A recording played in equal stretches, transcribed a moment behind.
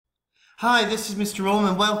Hi, this is Mr. Orme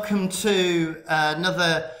and welcome to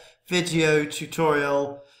another video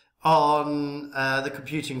tutorial on the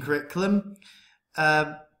computing curriculum.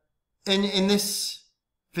 In this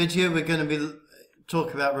video we're going to be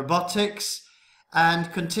talking about robotics,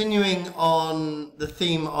 and continuing on the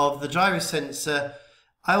theme of the gyro sensor,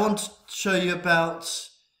 I want to show you about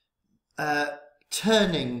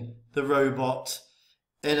turning the robot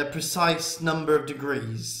in a precise number of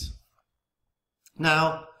degrees.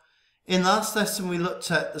 Now, in last lesson we looked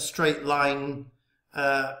at the straight line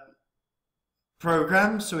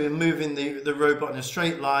program, so we're moving the robot in a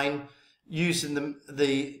straight line using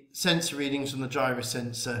the sensor readings from the gyro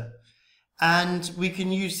sensor, and we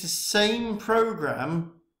can use the same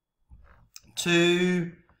program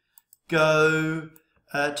to go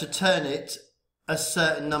to turn it a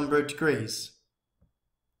certain number of degrees.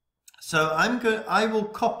 So I will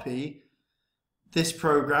copy this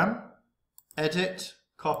program, edit,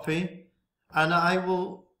 copy, and I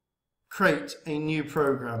will create a new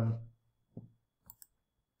program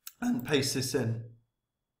and paste this in,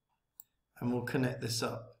 and we'll connect this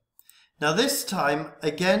up. Now this time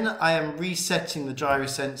again I am resetting the gyro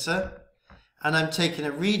sensor and I'm taking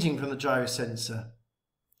a reading from the gyro sensor,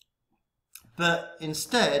 but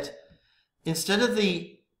instead of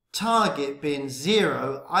the target being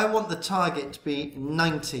 0, I want the target to be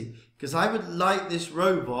 90, because I would like this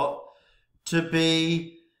robot to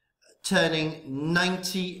be turning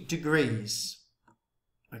 90 degrees.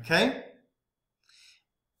 Okay?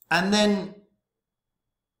 And then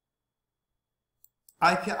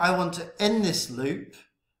I want to end this loop,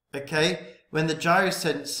 okay, when the gyro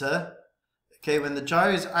sensor, okay, when the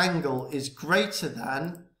gyro's angle is greater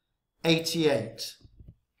than 88.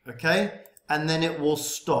 Okay? And then it will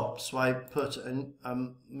stop. So I put a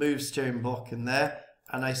move steering block in there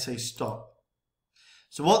and I say stop.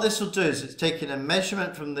 So what this will do is it's taking a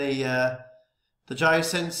measurement from the gyro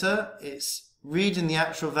sensor, it's reading the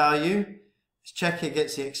actual value, it's checking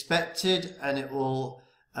against the expected, and it will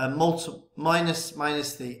minus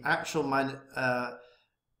the actual minus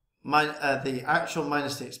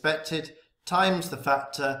the expected times the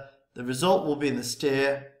factor. The result will be in the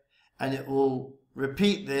steer, and it will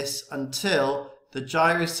repeat this until the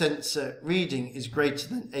gyro sensor reading is greater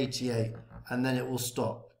than 88, and then it will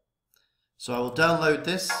stop. So I will download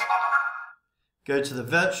this, go to the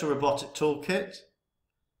Virtual Robotic Toolkit,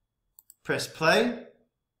 press play,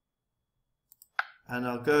 and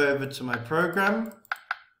I'll go over to my program,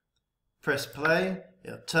 press play,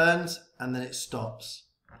 it turns, and then it stops.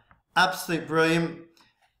 Absolutely brilliant.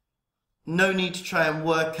 No need to try and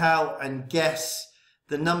work out and guess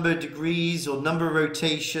the number of degrees or number of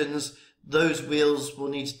rotations those wheels will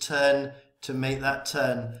need to turn to make that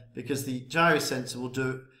turn, because the gyro sensor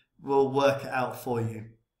will work it out for you.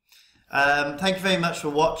 Thank you very much for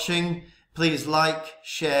watching. Please like,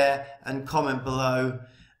 share and comment below,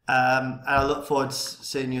 and I look forward to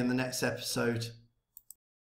seeing you in the next episode.